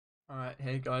Alright,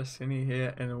 hey guys, Cindy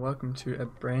here and welcome to a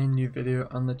brand new video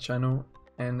on the channel.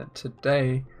 And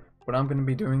today what I'm going to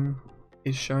be doing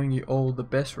is showing you all the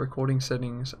best recording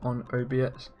settings on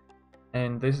OBS.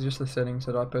 And these are just the settings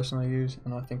that I personally use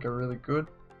and I think are really good.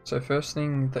 So first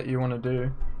thing that you want to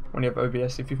do when you have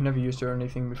OBS, if you've never used it or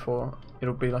anything before,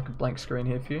 it'll be like a blank screen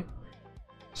here for you.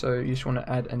 So you just want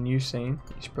to add a new scene,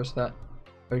 you just press that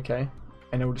OK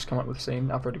and it will just come up with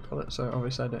scene. I've already got it, so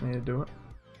obviously I don't need to do it.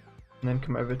 And then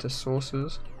come over to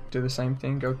sources, do the same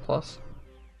thing, go plus,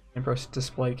 and press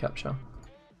display capture.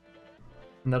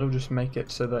 And that'll just make it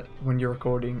so that when you're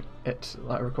recording, it's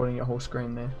like recording your whole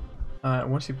screen there.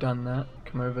 Once you've done that,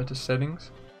 come over to settings,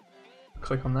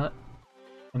 click on that,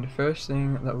 and the first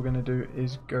thing that we're going to do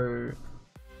is go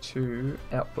to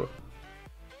output.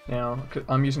 Now,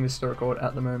 I'm using this to record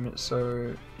at the moment,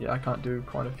 so yeah, I can't do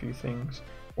quite a few things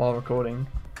while recording.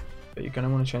 But you're going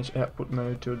to want to change output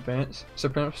mode to advanced. So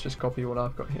pretty much just copy what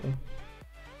I've got here.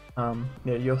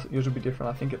 Yeah, yours will be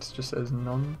different. I think it's just as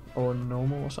none or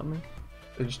normal or something.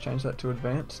 So just change that to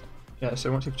advanced. Yeah, so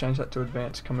once you've changed that to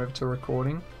advanced, come over to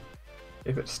recording.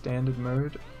 If it's standard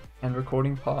mode and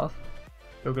recording path,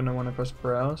 you're going to want to press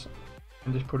browse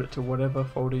and just put it to whatever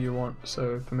folder you want.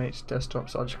 So for me it's desktop,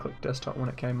 so I'll just click desktop when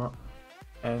it came up.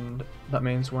 And that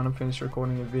means when I'm finished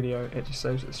recording a video, it just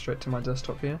saves it straight to my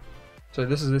desktop here. So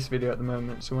this is this video at the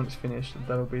moment, so when it's finished,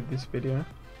 that'll be this video.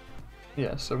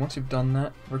 Yeah, so once you've done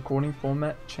that, recording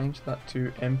format, change that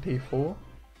to MP4.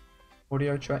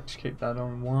 Audio tracks, keep that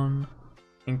on 1.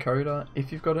 Encoder,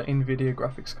 if you've got an NVIDIA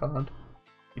graphics card,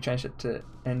 you change it to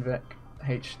NVEC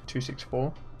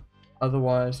H264.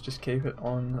 Otherwise, just keep it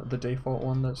on the default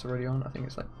one that's already on. I think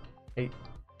it's like I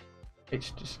think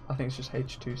it's just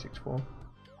H264.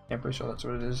 Yeah, I'm pretty sure that's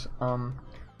what it is.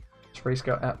 Just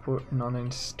rescale output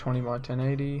 1920 by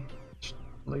 1080. Just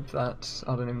leave that.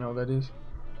 I don't even know what that is.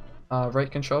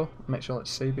 Rate control, make sure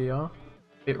it's CBR.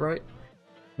 Bitrate.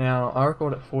 Now I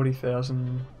record at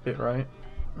 40,000 bitrate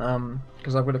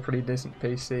because I've got a pretty decent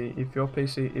PC. If your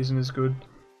PC isn't as good,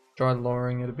 try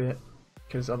lowering it a bit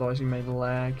because otherwise you may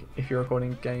lag. If you're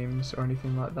recording games or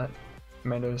anything like that, you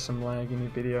may notice some lag in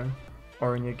your video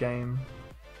or in your game.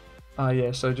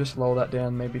 Yeah, so just lower that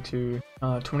down maybe to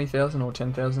 20,000 or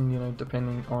 10,000, you know,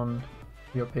 depending on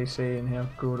your PC and how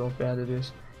good or bad it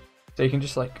is. So you can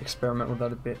just like experiment with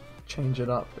that a bit, change it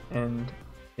up, and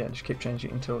yeah, just keep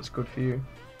changing it until it's good for you.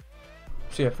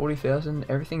 So yeah, 40,000.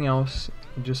 Everything else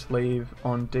you just leave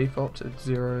on default. It's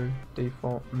 0,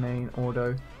 default, main,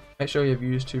 auto. Make sure you have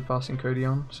use 2-pass encoding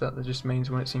on, so that just means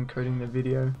when it's encoding the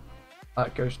video,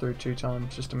 it goes through 2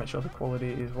 times just to make sure the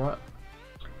quality is right.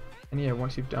 And yeah,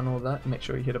 once you've done all that, make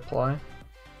sure you hit apply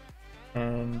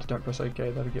and don't press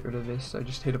OK, that'll get rid of this. So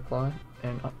just hit apply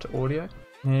and up to audio.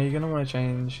 Now you're going to want to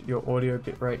change your audio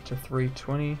bitrate to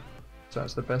 320, so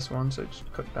that's the best one, so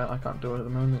just click that. I can't do it at the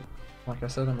moment, like I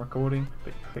said, I'm recording,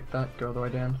 but click that, go all the way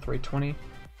down to 320,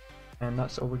 and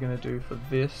that's all we're going to do for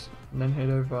this. And then head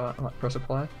over, press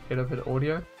apply, head over to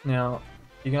audio. Now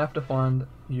you're going to have to find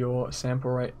your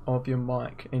sample rate of your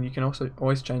mic, and you can also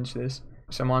always change this.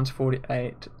 So mine's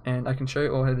 48, and I can show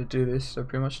you all how to do this. So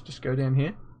pretty much just go down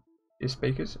here, your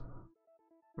speakers,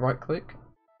 right click,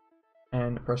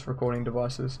 and press recording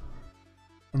devices.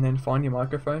 And then find your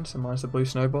microphone, so mine's the blue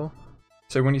snowball.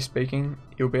 So when you're speaking,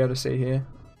 you'll be able to see here,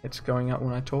 it's going up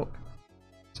when I talk.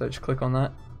 So just click on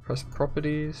that, press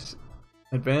properties,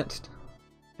 advanced,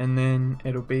 and then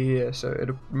it'll be here. So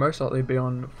it'll most likely be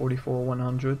on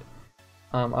 44,100.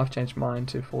 I've changed mine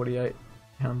to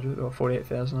 4,800 or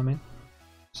 48,000 I mean.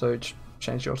 So just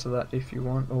change yours to that if you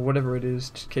want, or whatever it is,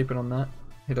 just keep it on that.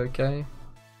 Hit OK,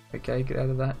 OK, get out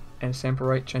of that, and sample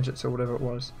rate, change it to whatever it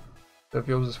was. So if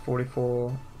yours is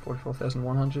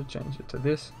 44,100, change it to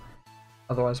this.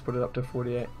 Otherwise put it up to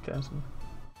 48,000.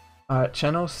 Alright,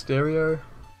 channel stereo,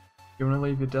 you want to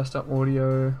leave your desktop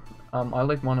audio. I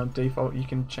leave mine on default. You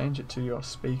can change it to your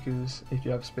speakers if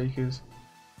you have speakers,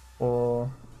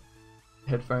 or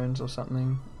headphones or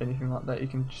something, anything like that. You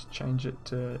can just change it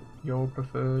to your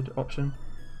preferred option,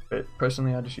 but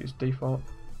personally I just use default.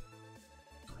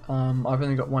 I've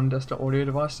only got one desktop audio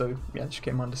device, so yeah, just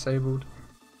keep mine disabled.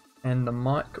 And the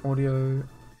mic audio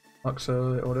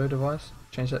auxiliary audio device,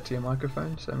 change that to your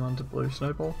microphone, so mine's a blue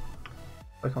snowball.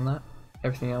 Click on that.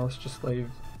 Everything else just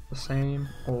leave the same.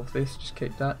 All of this, just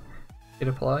keep that. Hit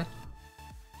apply.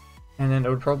 And then it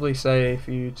would probably say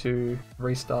for you to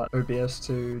restart OBS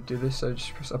to do this, so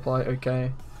just press apply,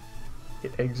 OK,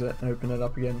 hit exit and open it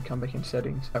up again, come back in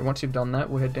settings. Once you've done that,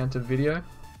 we'll head down to video,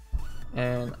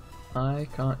 and I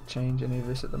can't change any of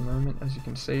this at the moment. As you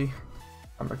can see,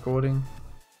 I'm recording,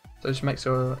 so just make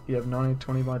sure you have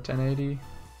 1920 by 1080,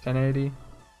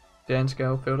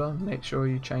 downscale filter, make sure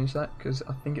you change that because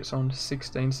I think it's on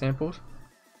 16 samples.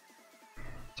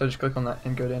 So just click on that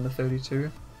and go down to 32,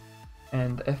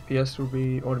 and FPS will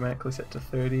be automatically set to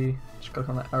 30. Just click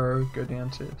on that arrow, go down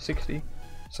to 60,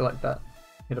 select that,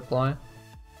 hit apply.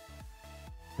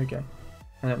 Okay,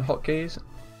 and then hotkeys.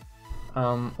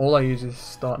 All I use is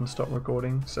start and stop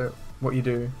recording. So what you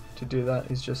do to do that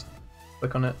is just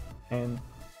click on it and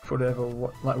put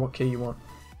what key you want.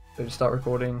 So to start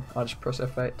recording, I just press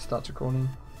F8, starts recording.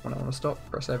 When I want to stop,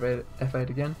 press F8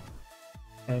 again.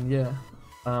 And yeah,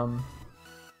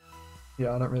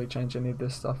 yeah, I don't really change any of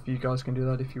this stuff. You guys can do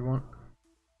that if you want.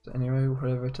 So anyway, we'll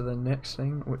head over to the next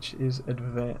thing, which is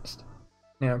advanced.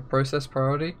 Now, process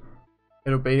priority,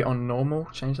 it'll be on normal,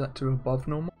 change that to above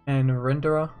normal. And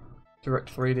renderer,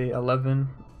 direct 3D 11,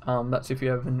 that's if you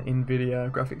have an NVIDIA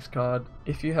graphics card.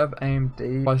 If you have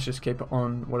AMD, guys just keep it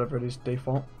on whatever it is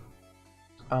default.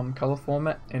 Color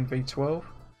format, NV12.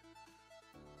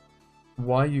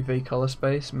 YUV color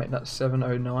space, make that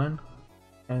 709.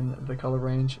 And the color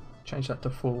range, change that to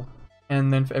full.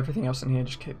 And then for everything else in here,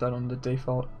 just keep that on the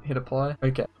default, hit apply.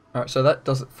 Okay, alright, so that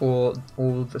does it for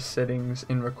all the settings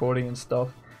in recording and stuff.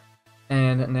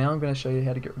 And now I'm going to show you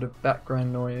how to get rid of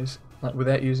background noise, like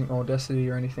without using Audacity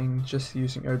or anything, just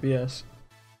using OBS.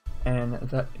 And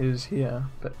that is here.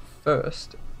 But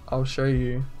first, I'll show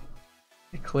you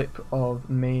a clip of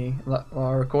me, like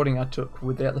a recording I took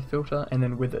without the filter and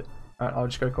then with it. Alright, I'll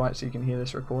just go quiet so you can hear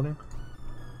this recording.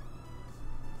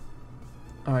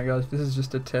 Alright guys, this is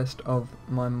just a test of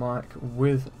my mic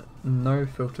with no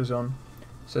filters on.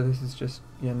 So this is just,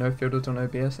 yeah, no filters on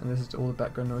OBS, and this is all the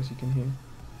background noise you can hear.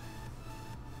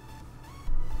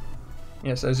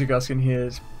 Yeah, so as you guys can hear,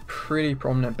 it's pretty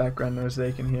prominent background noise there,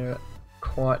 you can hear it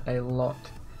quite a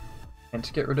lot. And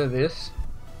to get rid of this,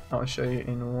 I'll show you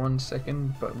in 1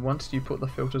 second, but once you put the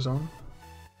filters on,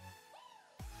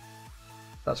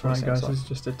 that's what it sounds like. This is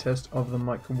just a test of the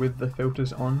mic with the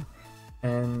filters on,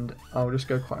 and I'll just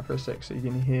go quiet for a sec so you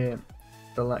can hear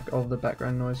the lack of the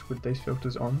background noise with these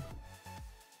filters on.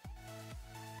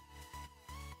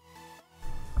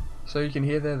 So you can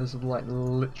hear there's like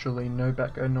literally no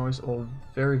background noise or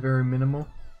very minimal.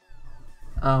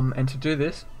 And to do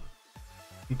this,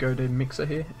 you go to mixer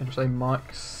here and it'll say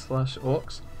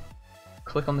mic/aux.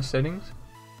 Click on the settings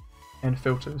and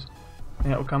filters.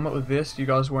 Now it will come up with this. You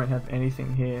guys won't have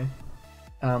anything here,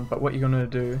 but what you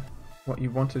want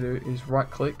to do is right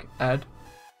click, add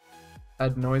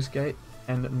noise gate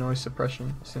and noise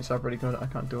suppression. Since I've already got it, I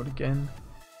can't do it again.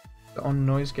 So on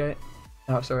noise gate,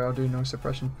 sorry, I'll do noise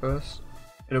suppression first.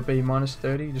 It'll be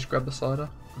 -30, just grab the slider,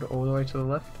 put it all the way to the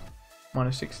left.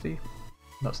 -60,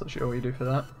 that's literally all you do for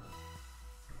that.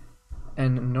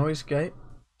 And noise gate,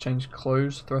 change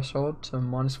close threshold to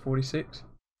 -46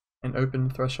 and open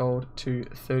threshold to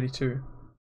 32.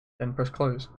 Then press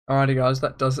close. Alrighty guys,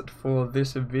 that does it for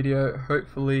this video.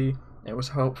 Hopefully it was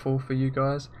helpful for you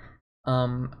guys.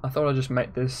 I thought I'd just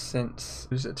make this since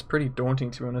it's pretty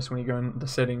daunting, to be honest, when you go in the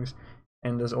settings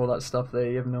and there's all that stuff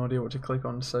there, you have no idea what to click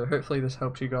on. So hopefully this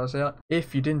helps you guys out.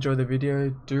 If you did enjoy the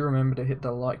video, do remember to hit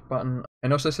the like button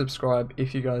and also subscribe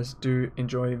if you guys do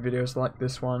enjoy videos like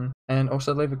this one, and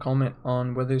also leave a comment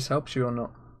on whether this helps you or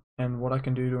not and what I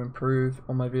can do to improve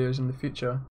on my videos in the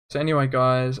future. So anyway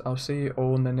guys, I'll see you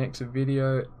all in the next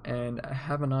video and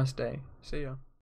have a nice day. See ya.